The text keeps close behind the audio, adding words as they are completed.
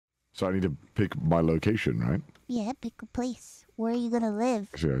So I need to pick my location, right? Yeah, pick a place. Where are you gonna live?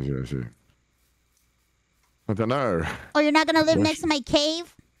 I see. I don't know. Oh, you're not gonna live next to my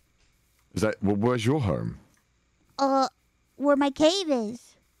cave? Is that... Well, where's your home? Where my cave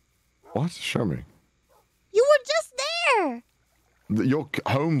is. What? Show me. You were just there. Your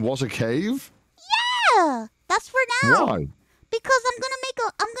home was a cave? Yeah, that's for now. Why? Because I'm gonna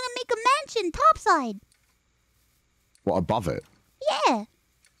make a mansion topside. What, above it? Yeah.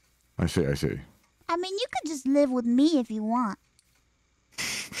 I see. I mean, you could just live with me if you want.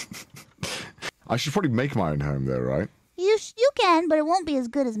 I should probably make my own home there, right? You can, but it won't be as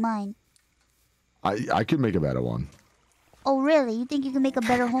good as mine. I could make a better one. Oh, really? You think you can make a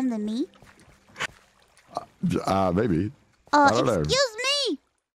better home than me? Maybe. I don't know. Excuse